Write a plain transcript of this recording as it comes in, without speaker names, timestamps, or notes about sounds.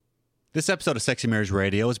This episode of Sexy Marriage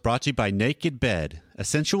Radio is brought to you by Naked Bed, a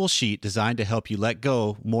sensual sheet designed to help you let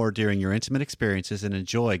go more during your intimate experiences and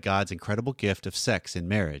enjoy God's incredible gift of sex in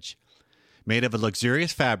marriage. Made of a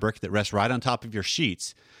luxurious fabric that rests right on top of your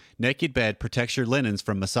sheets, Naked Bed protects your linens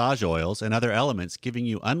from massage oils and other elements, giving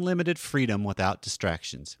you unlimited freedom without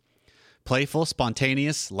distractions. Playful,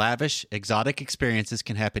 spontaneous, lavish, exotic experiences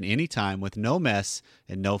can happen anytime with no mess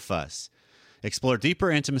and no fuss. Explore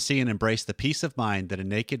deeper intimacy and embrace the peace of mind that a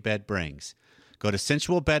naked bed brings. Go to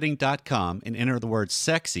sensualbedding.com and enter the word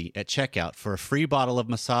sexy at checkout for a free bottle of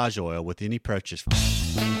massage oil with any purchase.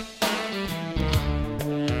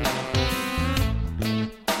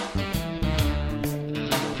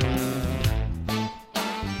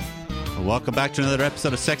 Welcome back to another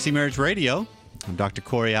episode of Sexy Marriage Radio. I'm Dr.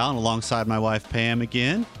 Corey Allen alongside my wife Pam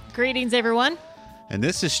again. Greetings, everyone. And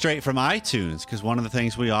this is straight from iTunes, because one of the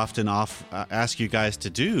things we often ask you guys to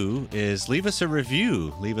do is leave us a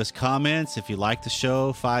review. Leave us comments if you like the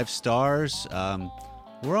show, 5 stars.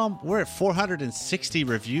 We're at 460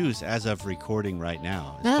 reviews as of recording right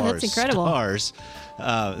now. As far that's as incredible. Stars,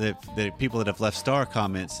 the people that have left star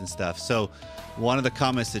comments and stuff. So one of the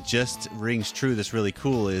comments that just rings true that's really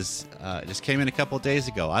cool is, it just came in a couple of days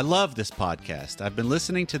ago. I love this podcast. I've been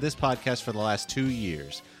listening to this podcast for the last 2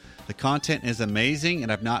 years. The content is amazing,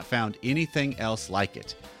 and I've not found anything else like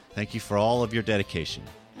it. Thank you for all of your dedication.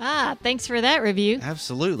 Thanks for that review.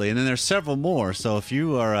 Absolutely. And then there's several more. So if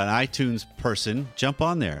you are an iTunes person, jump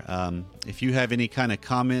on there. If you have any kind of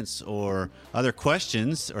comments or other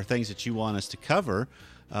questions or things that you want us to cover,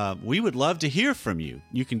 we would love to hear from you.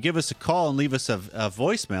 You can give us a call and leave us a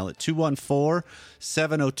voicemail at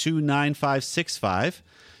 214-702-9565.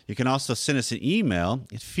 You can also send us an email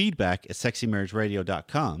at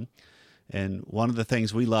feedback@sexymarriageradio.com. And one of the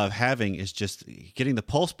things we love having is just getting the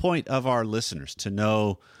pulse point of our listeners to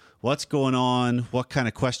know what's going on, what kind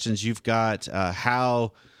of questions you've got,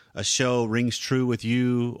 how a show rings true with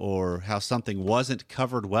you, or how something wasn't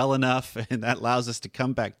covered well enough, and that allows us to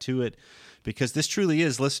come back to it, because this truly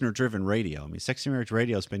is listener-driven radio. I mean, Sexy Marriage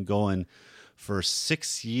Radio has been going for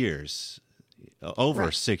 6 years.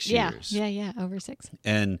 Over 6 years. Yeah, over 6.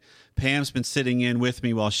 And Pam's been sitting in with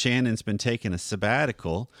me while Shannon's been taking a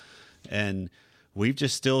sabbatical. And we've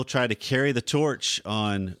just still tried to carry the torch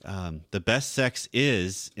on the best sex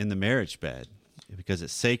is in the marriage bed, because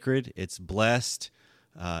it's sacred, it's blessed,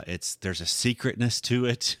 there's a secretness to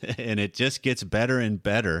it, and it just gets better and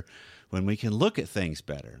better when we can look at things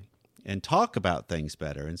better and talk about things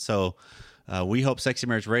better. And so we hope Sexy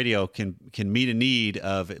Marriage Radio can meet a need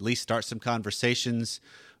of at least start some conversations,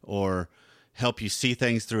 or help you see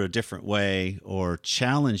things through a different way, or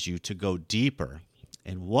challenge you to go deeper.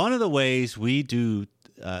 And one of the ways we do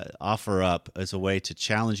offer up as a way to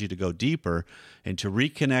challenge you to go deeper and to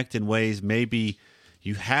reconnect in ways maybe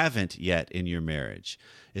you haven't yet in your marriage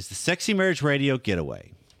is the Sexy Marriage Radio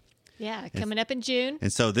Getaway. Yeah, coming up in June.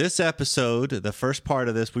 And so this episode, the first part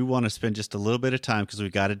of this, we want to spend just a little bit of time because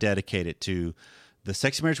we've got to dedicate it to the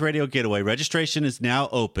Sexy Marriage Radio Getaway. Registration is now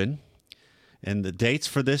open, and the dates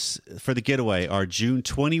for the getaway are June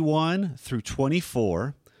 21 through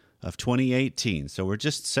 24 of 2018. So we're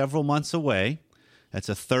just several months away. That's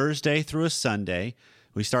a Thursday through a Sunday.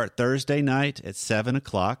 We start Thursday night at 7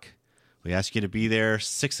 o'clock. We ask you to be there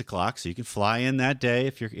 6 o'clock, so you can fly in that day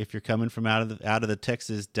if you're coming from out of the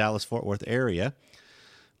Texas, Dallas, Fort Worth area.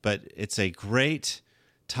 But it's a great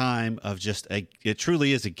time of it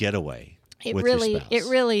truly is a getaway. It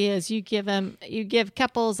really is. You give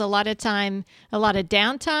couples a lot of time, a lot of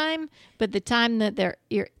downtime, but the time that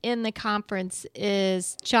you're in the conference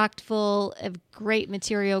is chocked full of great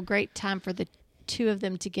material, great time for the two of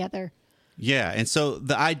them together. Yeah, and so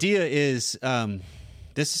the idea is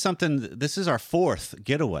this is our 4th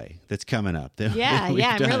getaway that's coming up. I'm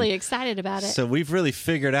really excited about it. So we've really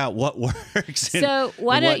figured out what works. So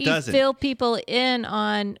why don't you doesn't. fill people in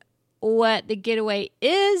on what the getaway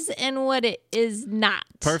is and what it is not?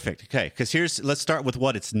 Perfect. Okay, because let's start with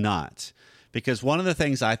what it's not. Because one of the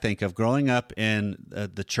things I think of growing up in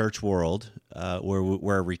the church world,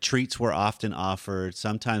 where retreats were often offered,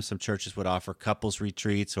 sometimes some churches would offer couples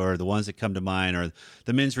retreats, or the ones that come to mind are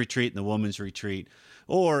the men's retreat and the women's retreat.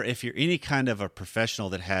 Or if you're any kind of a professional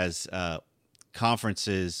that has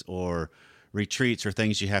conferences or retreats or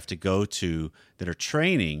things you have to go to that are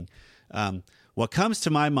training, what comes to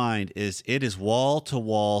my mind is it is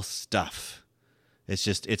wall-to-wall stuff. It's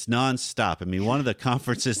nonstop. I mean, one of the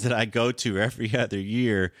conferences that I go to every other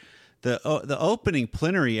year, the opening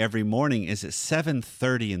plenary every morning is at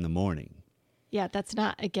 7:30 in the morning. Yeah, that's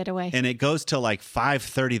not a getaway. And it goes till like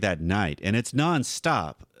 5:30 that night, and it's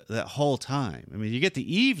nonstop that whole time. I mean, you get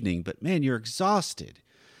the evening, but man, you're exhausted.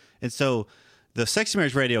 And so the Sexy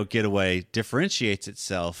Marriage Radio Getaway differentiates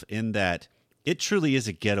itself in that it truly is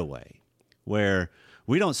a getaway where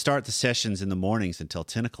we don't start the sessions in the mornings until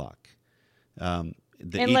 10 o'clock.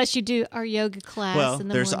 Unless you do our yoga class in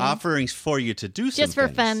the there's morning. offerings for you to do some Just for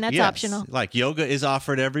things. fun. That's optional. Like yoga is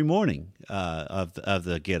offered every morning of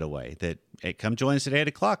the getaway. Come join us at 8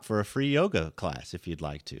 o'clock for a free yoga class if you'd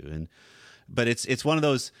like to. But it's one of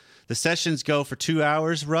those. The sessions go for 2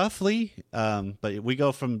 hours roughly, but we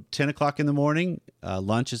go from 10 o'clock in the morning.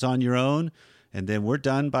 Lunch is on your own, and then we're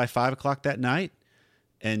done by 5 o'clock that night.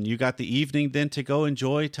 And you got the evening then to go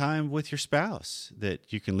enjoy time with your spouse.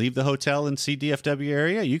 That you can leave the hotel and see DFW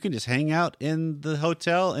area. You can just hang out in the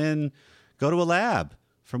hotel and go to a lab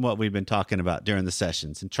from what we've been talking about during the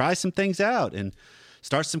sessions and try some things out and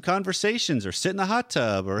start some conversations or sit in the hot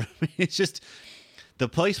tub. Or it's just the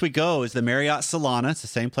place we go is the Marriott Solana. It's the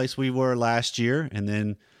same place we were last year. And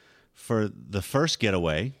then for the first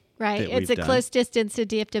getaway, right. It's a close distance to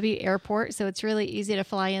DFW Airport, so it's really easy to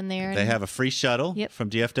fly in there. They have a free shuttle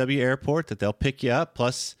from DFW Airport that they'll pick you up.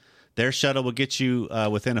 Plus, their shuttle will get you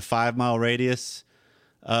within a 5-mile radius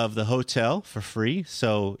of the hotel for free.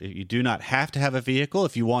 So you do not have to have a vehicle.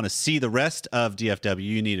 If you want to see the rest of DFW,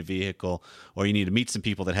 you need a vehicle, or you need to meet some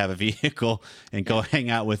people that have a vehicle and go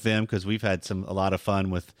hang out with them, because we've had a lot of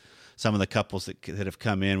fun with some of the couples that have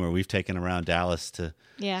come in where we've taken around Dallas to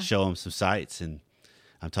show them some sights. And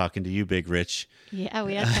I'm talking to you, Big Rich. Yeah,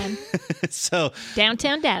 we had fun. So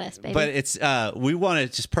downtown Dallas, baby. But it's we want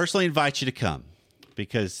to just personally invite you to come,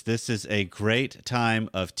 because this is a great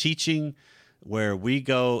time of teaching where we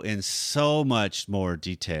go in so much more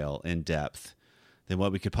detail and depth than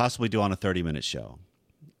what we could possibly do on a 30-minute show.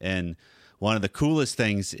 And one of the coolest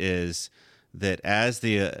things is that as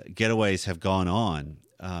the getaways have gone on,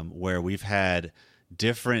 where we've had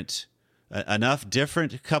enough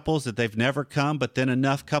different couples that they've never come, but then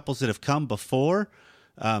enough couples that have come before,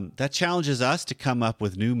 that challenges us to come up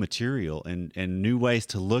with new material and new ways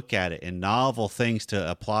to look at it and novel things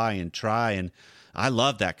to apply and try. And I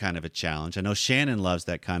love that kind of a challenge. I know Shannon loves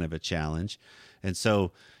that kind of a challenge. And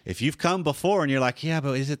so if you've come before and you're like, yeah,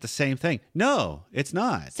 but is it the same thing? No, it's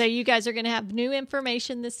not. So you guys are going to have new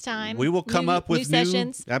information this time. We will come up with new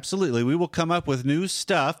sessions. Absolutely. We will come up with new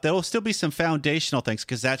stuff. There will still be some foundational things,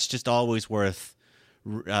 because that's just always worth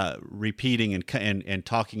repeating and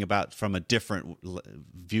talking about from a different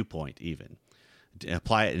viewpoint, even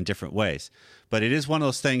apply it in different ways. But it is one of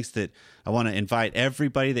those things that I want to invite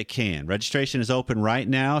everybody that can. Registration is open right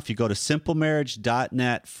now. If you go to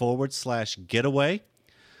simplemarriage.net/getaway,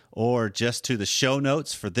 or just to the show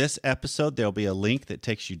notes for this episode, there'll be a link that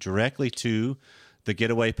takes you directly to the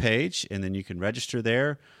getaway page, and then you can register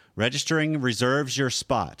there. Registering reserves your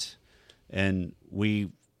spot, and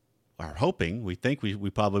we are hoping, we think we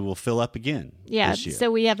probably will fill up again this year.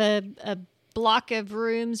 So we have a block of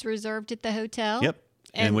rooms reserved at the hotel. Yep,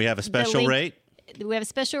 and we have a special rate. We have a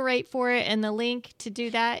special rate for it, and the link to do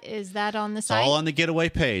that, is that on the site? It's all on the getaway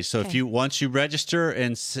page. So if once you register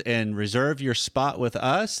and reserve your spot with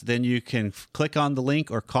us, then you can click on the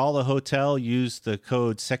link or call the hotel, use the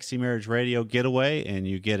code Sexy Marriage Radio Getaway, and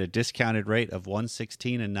you get a discounted rate of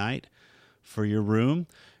 $116 a night for your room.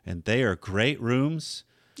 And they are great rooms.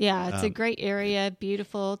 Yeah, it's a great area.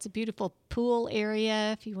 Beautiful. It's a beautiful pool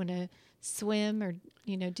area if you want to swim or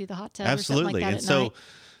do the hot tub or something like that at night.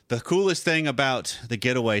 The coolest thing about the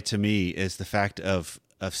getaway to me is the fact of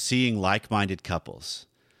seeing like-minded couples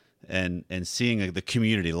and seeing the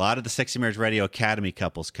community. A lot of the Sexy Marriage Radio Academy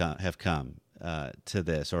couples have come to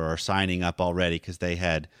this, or are signing up already because they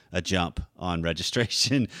had a jump on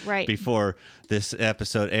registration before this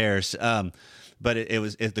episode airs. But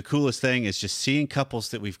the coolest thing is just seeing couples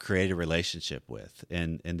that we've created a relationship with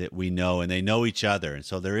and that we know, and they know each other. And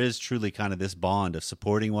so there is truly kind of this bond of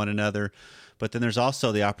supporting one another. But then there's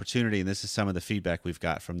also the opportunity, and this is some of the feedback we've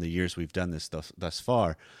got from the years we've done this thus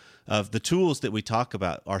far, of the tools that we talk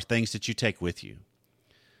about are things that you take with you,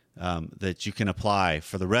 that you can apply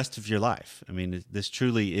for the rest of your life. I mean, this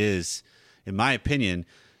truly is, in my opinion,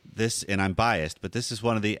 and I'm biased, but this is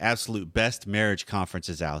one of the absolute best marriage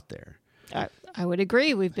conferences out there. I would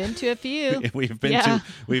agree. We've been to a few. We've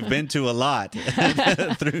been to a lot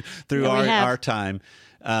through our time.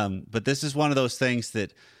 But this is one of those things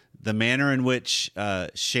that the manner in which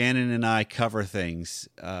Shannon and I cover things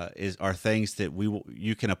are things that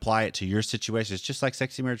you can apply it to your situation. It's just like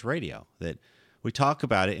Sexy Marriage Radio, that we talk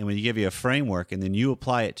about it and we give you a framework, and then you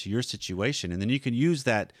apply it to your situation, and then you can use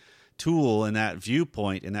that tool and that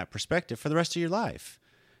viewpoint and that perspective for the rest of your life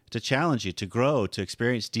to challenge you, to grow, to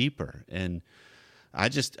experience deeper. And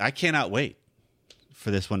I cannot wait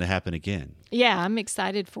for this one to happen again. Yeah, I'm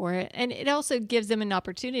excited for it. And it also gives them an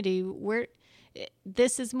opportunity where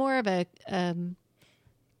this is more of a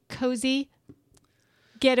cozy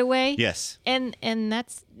getaway. Yes. And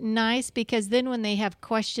that's nice because then when they have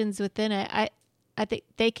questions within it, I think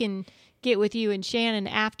they can get with you and Shannon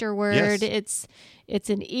afterward. Yes. It's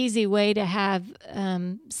an easy way to have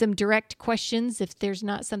some direct questions if there's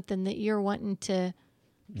not something that you're wanting to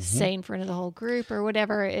say in front of the whole group or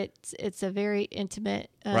whatever. It's a very intimate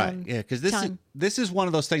right. Yeah, because this is one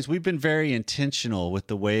of those things. We've been very intentional with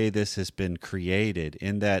the way this has been created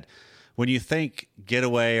in that when you think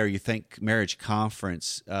getaway or you think marriage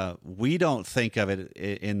conference, we don't think of it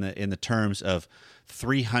in the terms of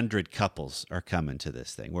 300 couples are coming to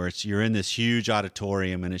this thing where you're in this huge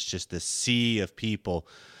auditorium and it's just this sea of people.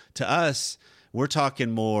 To us, we're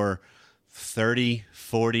talking more 30,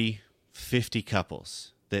 40, 50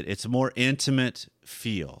 couples, that it's a more intimate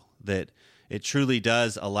feel, that it truly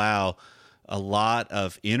does allow a lot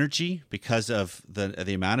of energy because of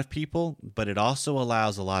the amount of people, but it also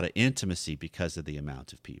allows a lot of intimacy because of the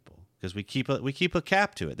amount of people. Because we keep a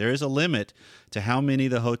cap to it. There is a limit to how many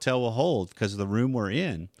the hotel will hold because of the room we're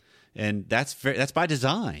in, and that's by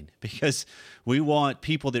design because we want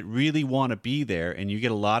people that really want to be there, and you get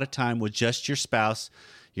a lot of time with just your spouse.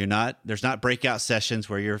 There's not breakout sessions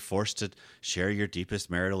where you're forced to share your deepest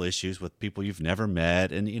marital issues with people you've never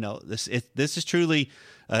met, and this is truly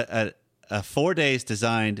a 4 days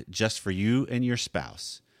designed just for you and your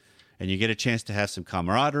spouse. And you get a chance to have some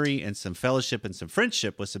camaraderie and some fellowship and some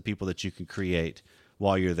friendship with some people that you can create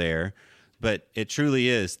while you're there. But it truly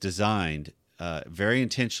is designed very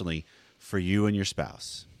intentionally for you and your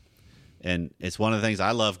spouse. And it's one of the things I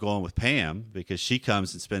love going with Pam because she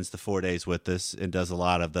comes and spends the 4 days with us and does a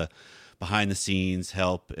lot of the behind the scenes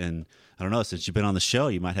help. And I don't know, since you've been on the show,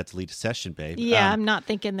 you might have to lead a session, babe. Yeah, I'm not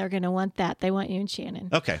thinking they're going to want that. They want you and Shannon.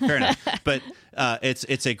 Okay, fair enough. But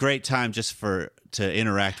it's a great time just to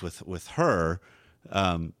interact with her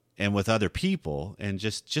and with other people and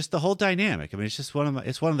just the whole dynamic. I mean, it's one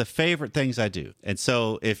of the favorite things I do. And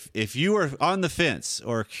so if you are on the fence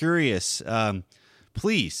or curious,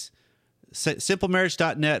 please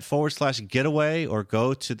simplemarriage.net/getaway or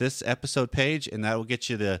go to this episode page and that will get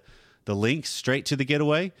you the link straight to the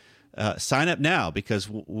getaway. Sign up now because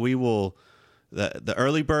we will. The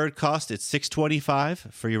early bird cost it's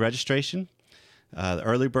 $625 for your registration. The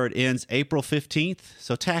early bird ends April 15th,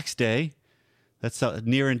 so tax day. That's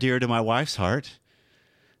near and dear to my wife's heart.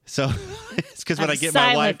 So it's because when I get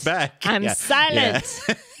my wife back, I'm silent.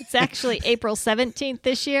 Yeah. It's actually April 17th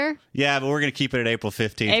this year. Yeah, but we're going to keep it at April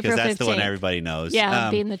 15th because that's the one everybody knows. Yeah,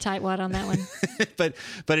 I'm being the tightwad on that one.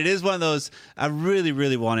 but it is one of those. I really,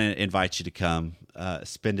 really want to invite you to come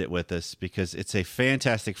spend it with us because it's a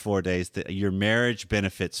fantastic 4 days that your marriage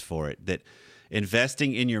benefits for it. That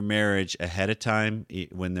investing in your marriage ahead of time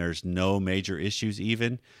when there's no major issues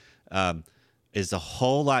even is a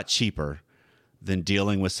whole lot cheaper than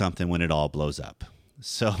dealing with something when it all blows up.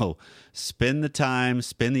 So spend the time,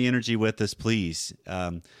 spend the energy with us, please.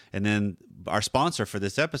 And then our sponsor for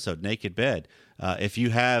this episode, Naked Bed. If you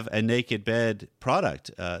have a Naked Bed product,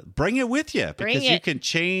 bring it with you because you can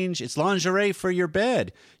change. It's lingerie for your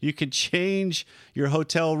bed. You can change your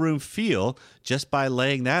hotel room feel just by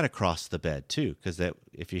laying that across the bed too. Because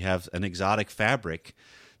if you have an exotic fabric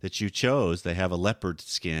that you chose, they have a leopard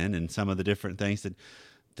skin and some of the different things that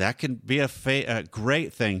can be a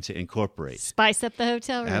great thing to incorporate. Spice up the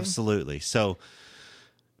hotel room. Absolutely. So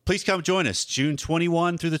please come join us June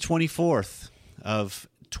 21 through the 24th of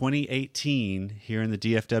 2018 here in the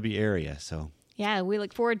DFW area. So yeah, we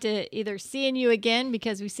look forward to either seeing you again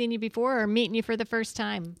because we've seen you before or meeting you for the first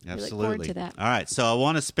time. Absolutely. We look forward to that. All right. So I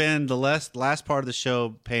want to spend the last part of the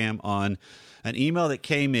show, Pam, on an email that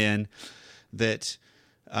came in that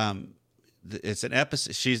it's an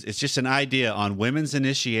episode. It's just an idea on women's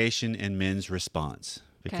initiation and men's response.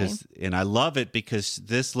 And I love it because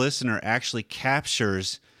this listener actually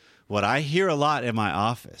captures what I hear a lot in my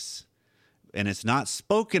office, and it's not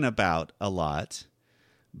spoken about a lot,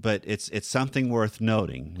 but it's something worth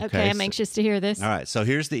noting. Okay, I'm anxious to hear this. All right, so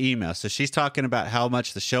here's the email. So she's talking about how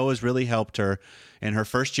much the show has really helped her in her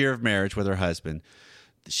first year of marriage with her husband.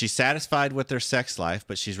 She's satisfied with their sex life,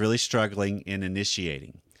 but she's really struggling in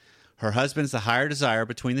initiating. Her husband's the higher desire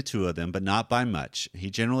between the two of them, but not by much. He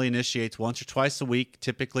generally initiates once or twice a week.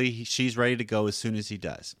 Typically, she's ready to go as soon as he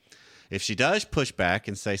does. If she does push back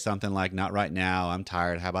and say something like, not right now, I'm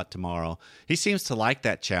tired, how about tomorrow? He seems to like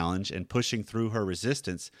that challenge and pushing through her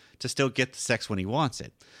resistance to still get the sex when he wants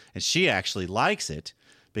it. And she actually likes it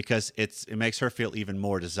because it makes her feel even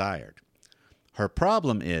more desired. Her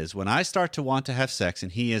problem is when I start to want to have sex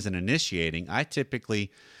and he isn't initiating, I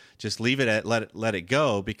typically just leave it at let it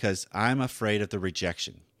go because I'm afraid of the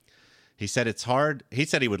rejection. He said it's hard. He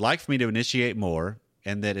said he would like for me to initiate more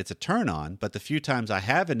and that it's a turn on, but the few times I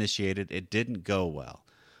have initiated, it didn't go well.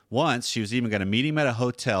 Once, she was even going to meet him at a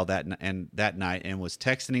hotel that night and was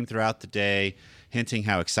texting him throughout the day, hinting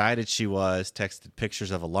how excited she was, texted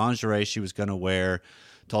pictures of a lingerie she was going to wear,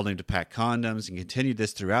 told him to pack condoms, and continued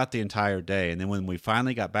this throughout the entire day. And then when we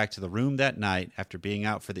finally got back to the room that night after being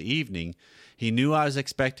out for the evening, he knew I was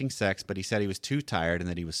expecting sex, but he said he was too tired and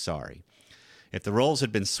that he was sorry. If the roles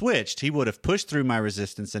had been switched, he would have pushed through my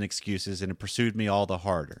resistance and excuses and pursued me all the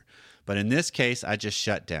harder. But in this case, I just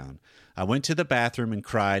shut down. I went to the bathroom and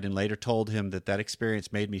cried and later told him that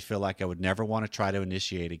experience made me feel like I would never want to try to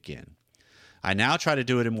initiate again. I now try to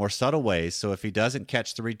do it in more subtle ways, so if he doesn't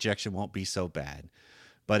catch the rejection, it won't be so bad.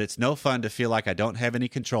 But it's no fun to feel like I don't have any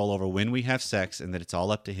control over when we have sex and that it's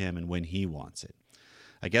all up to him and when he wants it.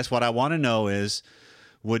 I guess what I want to know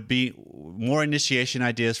would be more initiation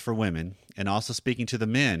ideas for women, and also speaking to the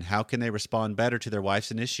men, how can they respond better to their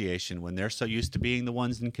wife's initiation when they're so used to being the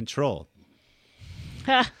ones in control?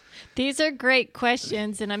 These are great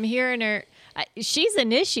questions, and I'm hearing her. She's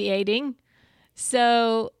initiating,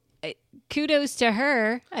 so kudos to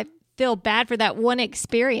her. I feel bad for that one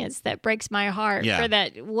experience that breaks my heart, for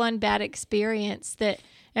that one bad experience and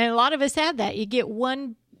a lot of us have that. You get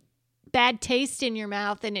one bad taste in your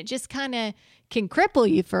mouth, and it just kind of can cripple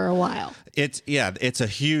you for a while. It's a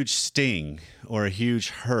huge sting or a huge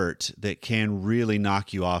hurt that can really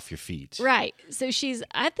knock you off your feet. Right. So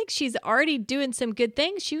I think she's already doing some good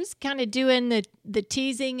things. She was kind of doing the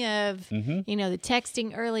teasing of, the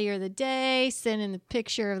texting earlier the day, sending the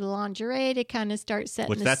picture of the lingerie to kind of start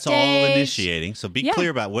setting the that's stage. All initiating. So be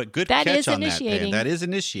clear about what good that catch on initiating. that, Pam. That is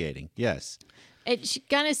initiating. Yes. She's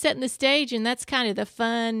kind of setting the stage, and that's kind of the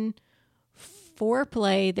fun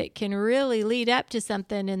foreplay that can really lead up to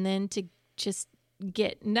something, and then to just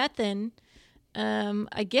get nothing.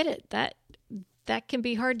 I get it. That can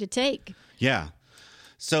be hard to take. Yeah.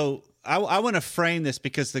 So I want to frame this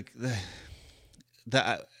because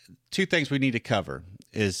the two things we need to cover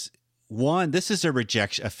is, one, this is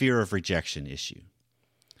a fear of rejection issue,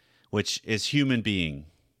 which is human being,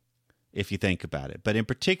 if you think about it. But in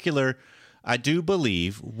particular, I do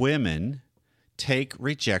believe women take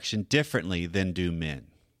rejection differently than do men.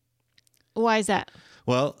 Why is that?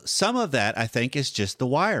 Well, some of that, I think, is just the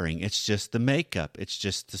wiring. It's just the makeup. It's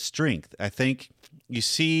just the strength. I think you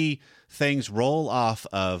see things roll off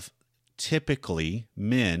of typically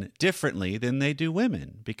men differently than they do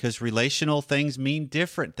women, because relational things mean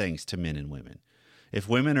different things to men and women. If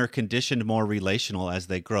women are conditioned more relational as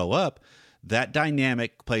they grow up, that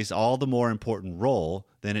dynamic plays all the more important role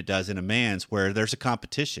than it does in a man's, where there's a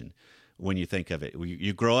competition. When you think of it,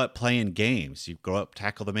 you grow up playing games. You grow up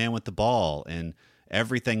tackle the man with the ball, and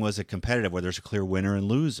everything was a competitive where there's a clear winner and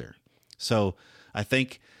loser. So I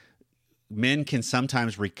think men can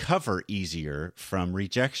sometimes recover easier from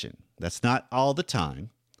rejection. That's not all the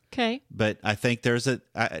time. Okay. But I think there's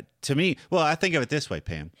I think of it this way,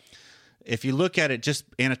 Pam. If you look at it just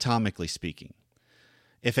anatomically speaking,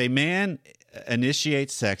 if a man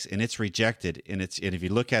initiates sex and it's rejected, and if you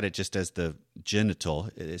look at it just as the genital,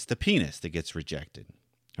 it's the penis that gets rejected.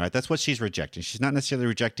 All right, that's what she's rejecting. She's not necessarily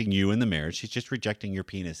rejecting you in the marriage. She's just rejecting your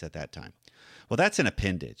penis at that time. Well, that's an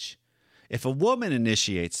appendage. If a woman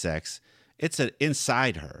initiates sex, it's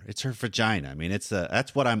inside her. It's her vagina. I mean,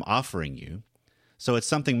 that's what I'm offering you. So it's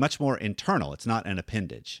something much more internal. It's not an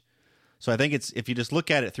appendage. So I think if you just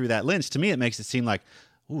look at it through that lens, to me, it makes it seem like,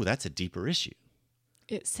 ooh, that's a deeper issue.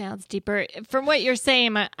 It sounds deeper. From what you're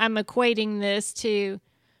saying, I'm equating this to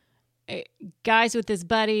guys with his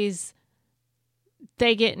buddies.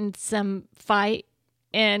 They get in some fight,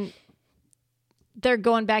 and they're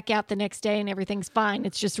going back out the next day, and everything's fine.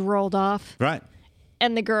 It's just rolled off. Right.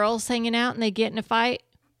 And the girls hanging out, and they get in a fight.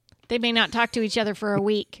 They may not talk to each other for a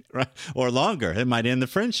week. Right. Or longer. It might end the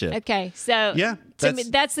friendship. Okay. So yeah,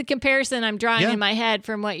 that's the comparison I'm drawing in my head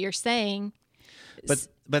from what you're saying. But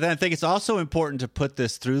then I think it's also important to put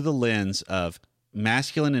this through the lens of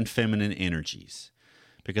masculine and feminine energies,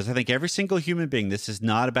 because I think every single human being, this is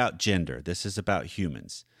not about gender. This is about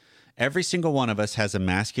humans. Every single one of us has a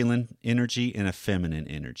masculine energy and a feminine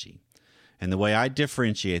energy. And the way I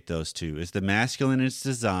differentiate those two is the masculine is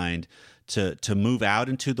designed to move out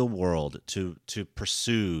into the world, to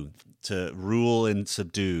pursue, to rule and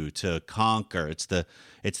subdue, to conquer. It's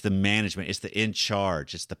the management. It's the in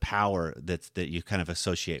charge. It's the power that you kind of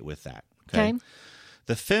associate with that. Okay.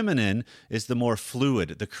 The feminine is the more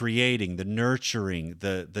fluid, the creating, the nurturing,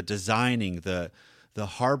 the designing, the the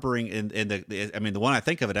harboring and I mean, the one I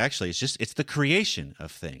think of it actually is it's the creation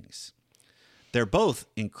of things. They're both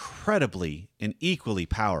incredibly and equally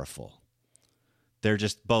powerful. They're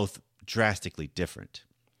just both drastically different.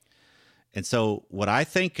 And so what I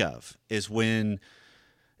think of is when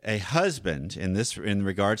a husband, in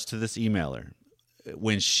regards to this emailer,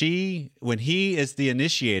 when he is the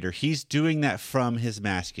initiator, he's doing that from his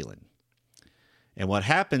masculine. And what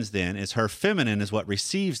happens then is her feminine is what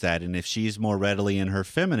receives that. And if she's more readily in her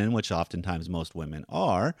feminine, which oftentimes most women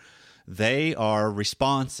are, they are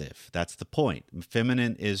responsive. That's the point.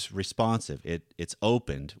 Feminine is responsive. It's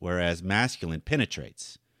opened, whereas masculine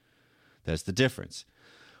penetrates. That's the difference.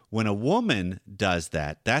 When a woman does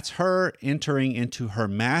that, that's her entering into her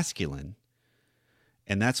masculine,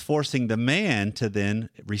 and that's forcing the man to then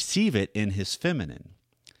receive it in his feminine.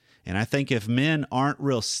 And I think if men aren't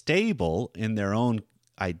real stable in their own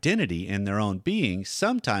identity, in their own being,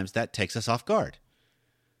 sometimes that takes us off guard.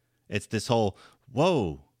 It's this whole,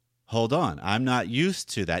 whoa, hold on, I'm not used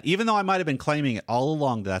to that, even though I might have been claiming it all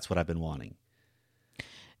along that that's what I've been wanting.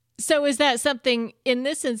 So is that something in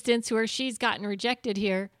this instance where she's gotten rejected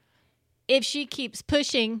here? If she keeps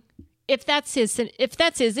pushing, if that's his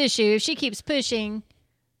issue, if she keeps pushing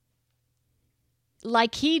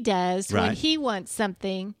like he does when he wants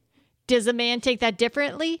something, does a man take that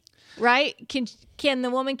differently? Right? Can the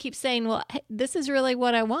woman keep saying, "Well, this is really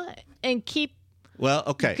what I want," and keep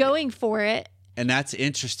going for it? And that's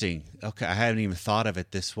interesting. Okay, I hadn't even thought of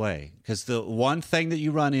it this way, because the one thing that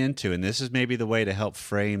you run into, and this is maybe the way to help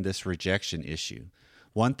frame this rejection issue,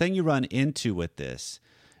 one thing you run into with this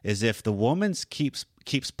is if the woman keeps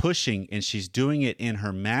pushing and she's doing it in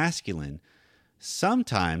her masculine,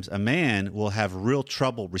 sometimes a man will have real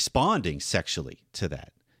trouble responding sexually to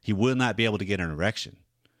that. He will not be able to get an erection,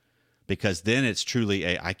 because then it's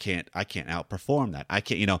truly I can't outperform that. I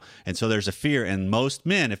can't, and so there's a fear. And most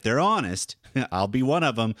men, if they're honest, I'll be one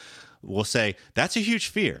of them, will say that's a huge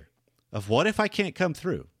fear of what if I can't come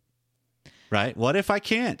through, right? What if I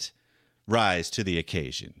can't rise to the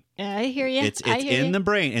occasion? I hear you. It's in the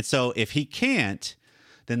brain. And so if he can't,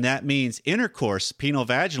 then that means intercourse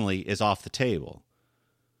penile-vaginally is off the table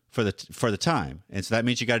for the time. And so that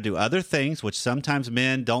means you got to do other things, which sometimes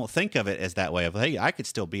men don't think of it as that way of, hey, I could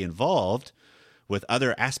still be involved with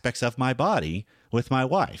other aspects of my body with my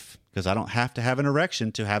wife, because I don't have to have an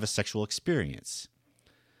erection to have a sexual experience.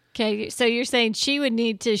 Okay, so you're saying she would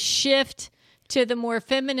need to shift to the more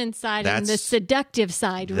feminine side and the seductive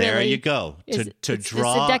side, really. There you go. To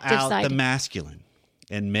draw out the masculine.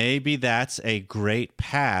 And maybe that's a great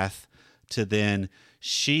path to then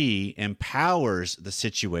she empowers the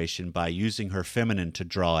situation by using her feminine to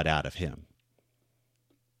draw it out of him.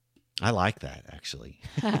 I like that, actually.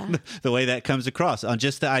 The way that comes across on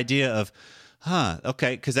just the idea of,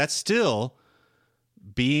 okay, because that's still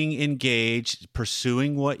being engaged,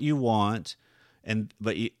 pursuing what you want,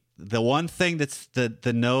 but the one thing that's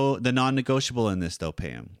the non-negotiable in this, though,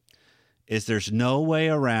 Pam, is there's no way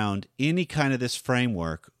around any kind of this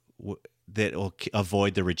framework that will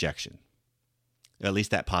avoid the rejection, at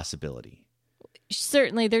least that possibility.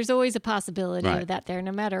 Certainly, there's always a possibility of that there,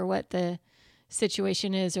 no matter what the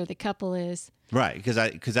situation is or the couple is. Right, because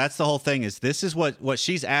that's the whole thing. This is what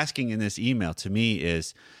she's asking in this email to me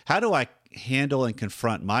is, how do I handle and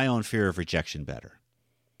confront my own fear of rejection better?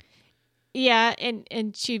 Yeah,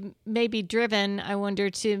 and she may be driven, I wonder,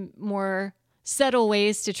 to more subtle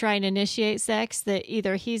ways to try and initiate sex that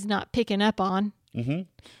either he's not picking up on,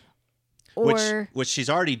 or which she's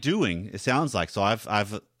already doing. It sounds like. So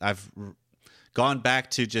I've gone back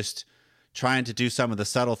to just trying to do some of the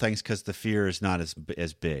subtle things because the fear is not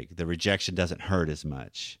as big. The rejection doesn't hurt as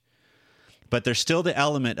much. But there's still the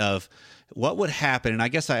element of what would happen, and I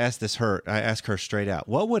guess I asked her straight out,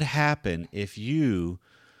 what would happen if you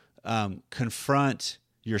confront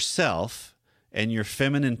yourself and your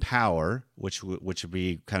feminine power, which would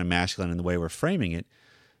be kind of masculine in the way we're framing it,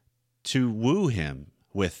 to woo him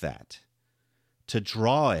with that, to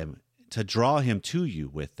draw him to you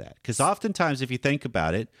with that. Because oftentimes, if you think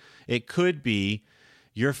about it, it could be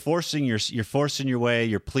you're forcing your way,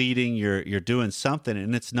 you're pleading, you're doing something,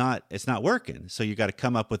 and it's not working. So you got to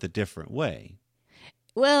come up with a different way.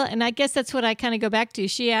 Well, and I guess that's what I kind of go back to.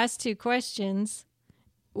 She asked 2 questions,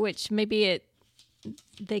 which maybe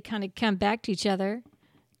they kind of come back to each other.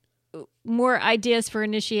 More ideas for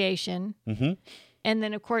initiation. Mm-hmm. And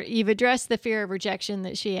then, of course, you've addressed the fear of rejection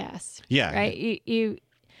that she asked. Yeah. Right?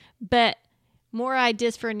 But more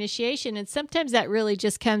ideas for initiation. And sometimes that really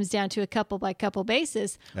just comes down to a couple by couple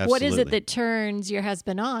basis. Absolutely. What is it that turns your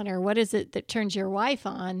husband on, or what is it that turns your wife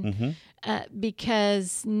on? Mm-hmm.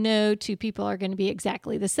 Because no 2 people are going to be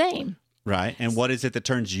exactly the same. Right. And what is it that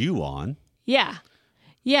turns you on? Yeah.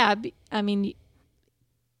 I mean,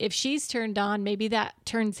 if she's turned on, maybe that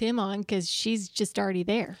turns him on because she's just already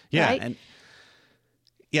there. Yeah. Right? And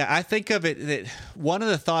I think of it that one of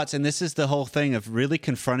the thoughts, and this is the whole thing of really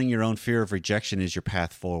confronting your own fear of rejection, is your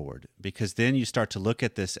path forward. Because then you start to look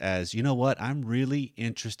at this as, you know what, I'm really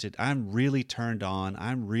interested. I'm really turned on.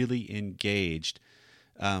 I'm really engaged.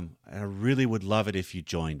 I really would love it if you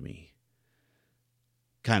joined me.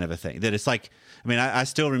 Kind of a thing. That it's like, I mean, I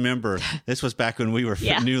still remember, this was back when we were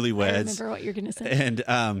newlyweds. I remember what you're going to say.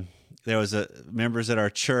 And there was members at our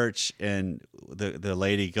church, and the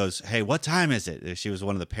lady goes, "Hey, what time is it?" She was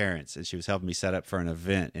one of the parents, and she was helping me set up for an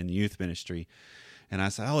event in youth ministry. And I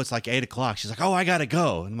said, "Oh, it's like 8:00." She's like, "Oh, I got to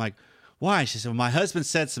go." And I'm like, "Why?" She said, "Well, my husband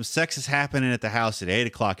said some sex is happening at the house at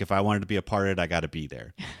 8:00. If I wanted to be a part of it, I got to be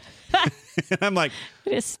there." And I'm like,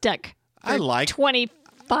 it is stuck. I like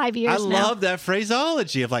 25 years I now. love that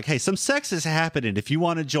phraseology of like, hey, some sex is happening. If you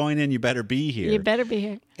want to join in, you better be here. You better be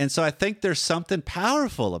here. And so I think there's something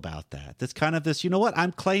powerful about that. That's kind of this, you know what?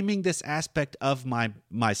 I'm claiming this aspect of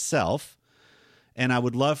myself, and I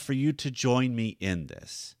would love for you to join me in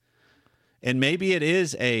this. And maybe it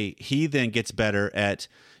is he then gets better at,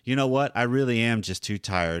 you know what? I really am just too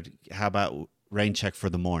tired. How about rain check for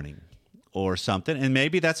the morning or something? And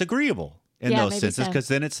maybe that's agreeable in those senses, because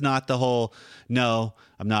then it's not the whole, no,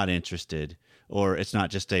 I'm not interested, or it's not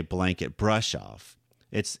just a blanket brush off.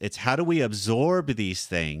 It's how do we absorb these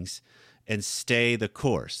things and stay the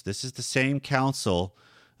course? This is the same counsel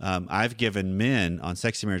I've given men on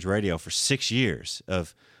Sexy Marriage Radio for 6 years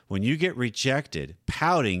of, when you get rejected,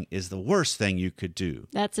 pouting is the worst thing you could do.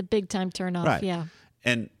 That's a big time turn off. Right. Yeah.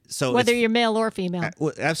 And so whether you're male or female.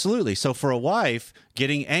 Absolutely. So for a wife,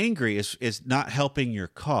 getting angry is not helping your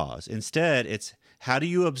cause. Instead, it's how do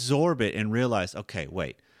you absorb it and realize, okay,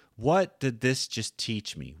 wait, what did this just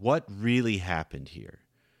teach me? What really happened here?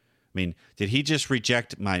 I mean, did he just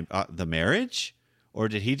reject the marriage, or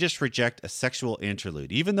did he just reject a sexual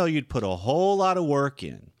interlude? Even though you'd put a whole lot of work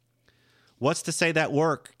in, what's to say that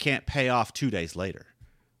work can't pay off 2 days later?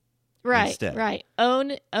 Right, instead? Right.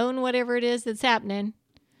 Own whatever it is that's happening,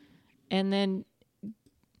 and then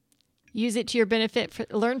use it to your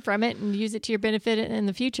benefit. Learn from it and use it to your benefit in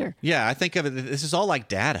the future. Yeah, I think of it. This is all like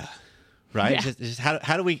data, right? Yeah. Just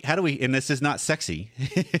how do we? And this is not sexy,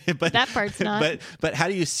 but that part's not. But how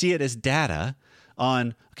do you see it as data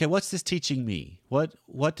on? Okay, what's this teaching me?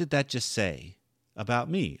 What did that just say about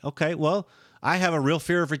me? Okay, well, I have a real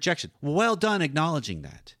fear of rejection. Well done acknowledging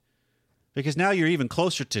that. Because now you're even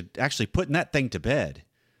closer to actually putting that thing to bed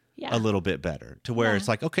a little bit better, to where it's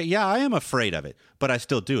like, okay, yeah, I am afraid of it, but I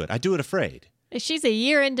still do it. I do it afraid. She's a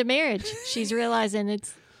year into marriage. She's realizing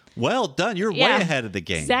it's... Well done. You're way ahead of the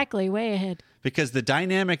game. Exactly, way ahead. Because the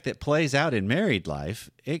dynamic that plays out in married life,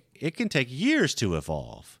 it can take years to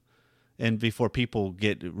evolve. And before people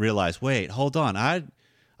realize, wait, hold on, I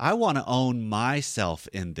want to own myself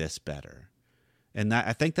in this better. And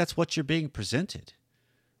I think that's what you're being presented.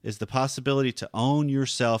 Is the possibility to own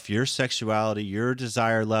yourself, your sexuality, your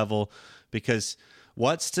desire level. Because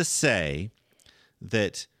what's to say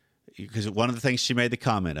that, because one of the things she made the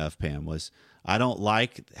comment of, Pam, was, I don't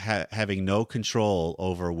like having no control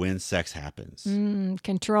over when sex happens.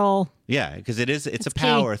 Control. Yeah, because it's a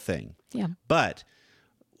power thing. Yeah. But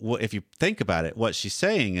if you think about it, what she's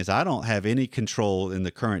saying is, I don't have any control in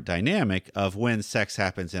the current dynamic of when sex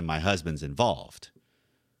happens and my husband's involved.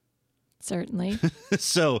 Certainly.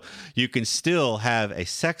 So you can still have a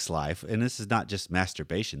sex life, and this is not just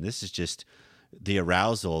masturbation. This is just the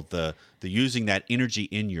arousal, the using that energy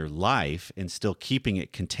in your life and still keeping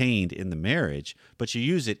it contained in the marriage, but you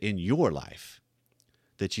use it in your life.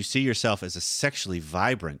 That you see yourself as a sexually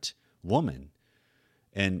vibrant woman,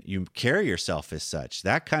 and you carry yourself as such.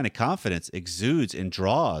 That kind of confidence exudes and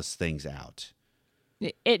draws things out.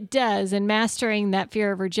 It does, and mastering that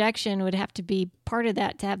fear of rejection would have to be part of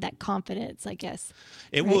that to have that confidence, I guess.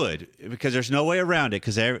 It would, because there's no way around it.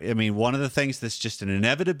 Because, I mean, one of the things that's just an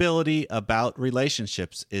inevitability about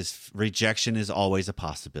relationships is rejection is always a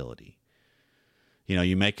possibility. You know,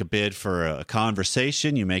 you make a bid for a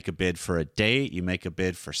conversation, you make a bid for a date, you make a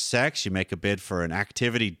bid for sex, you make a bid for an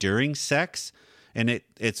activity during sex, and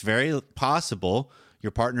it's very possible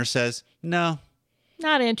your partner says, no.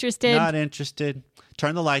 Not interested. Not interested.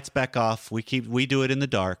 Turn the lights back off. We do it in the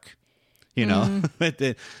dark, you know.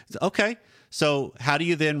 Okay. So how do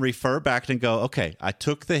you then refer back and go, okay, I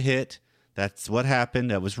took the hit. That's what happened.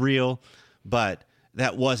 That was real, but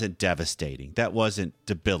that wasn't devastating. That wasn't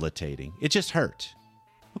debilitating. It just hurt.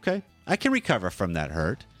 Okay. I can recover from that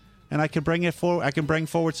hurt, and I can bring it forward. I can bring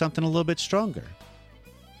forward something a little bit stronger.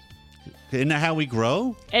 Isn't that how we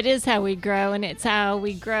grow? It is how we grow, and it's how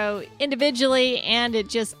we grow individually, and it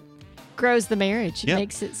just grows the marriage. It Yep.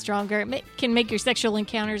 makes it stronger. It can make your sexual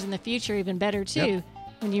encounters in the future even better, too, Yep.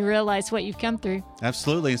 when you realize what you've come through.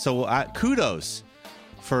 Absolutely. And so kudos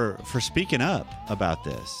for speaking up about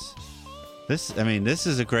this. This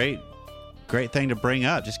is a great thing to bring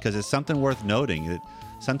up, just because it's something worth noting. That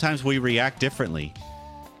sometimes we react differently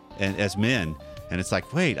and as men, and it's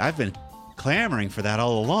like, wait, I've been clamoring for that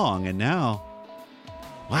all along, and now,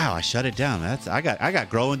 wow, I shut it down. I got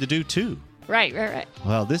growing to do too. Right.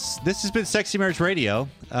 Well, this has been Sexy Marriage Radio.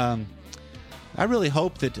 I really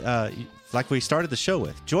hope that, like we started the show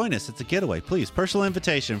with, join us at the getaway, please. Personal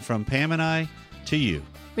invitation from Pam and I to you.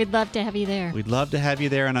 We'd love to have you there. We'd love to have you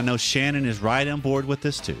there, and I know Shannon is right on board with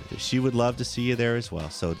this too. That she would love to see you there as well.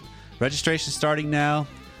 So registration starting now,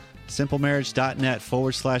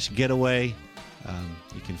 simplemarriage.net/getaway.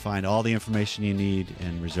 You can find all the information you need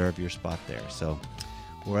and reserve your spot there. So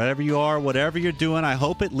wherever you are, whatever you're doing, I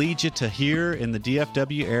hope it leads you to here in the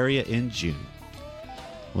DFW area in June.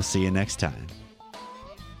 We'll see you next time.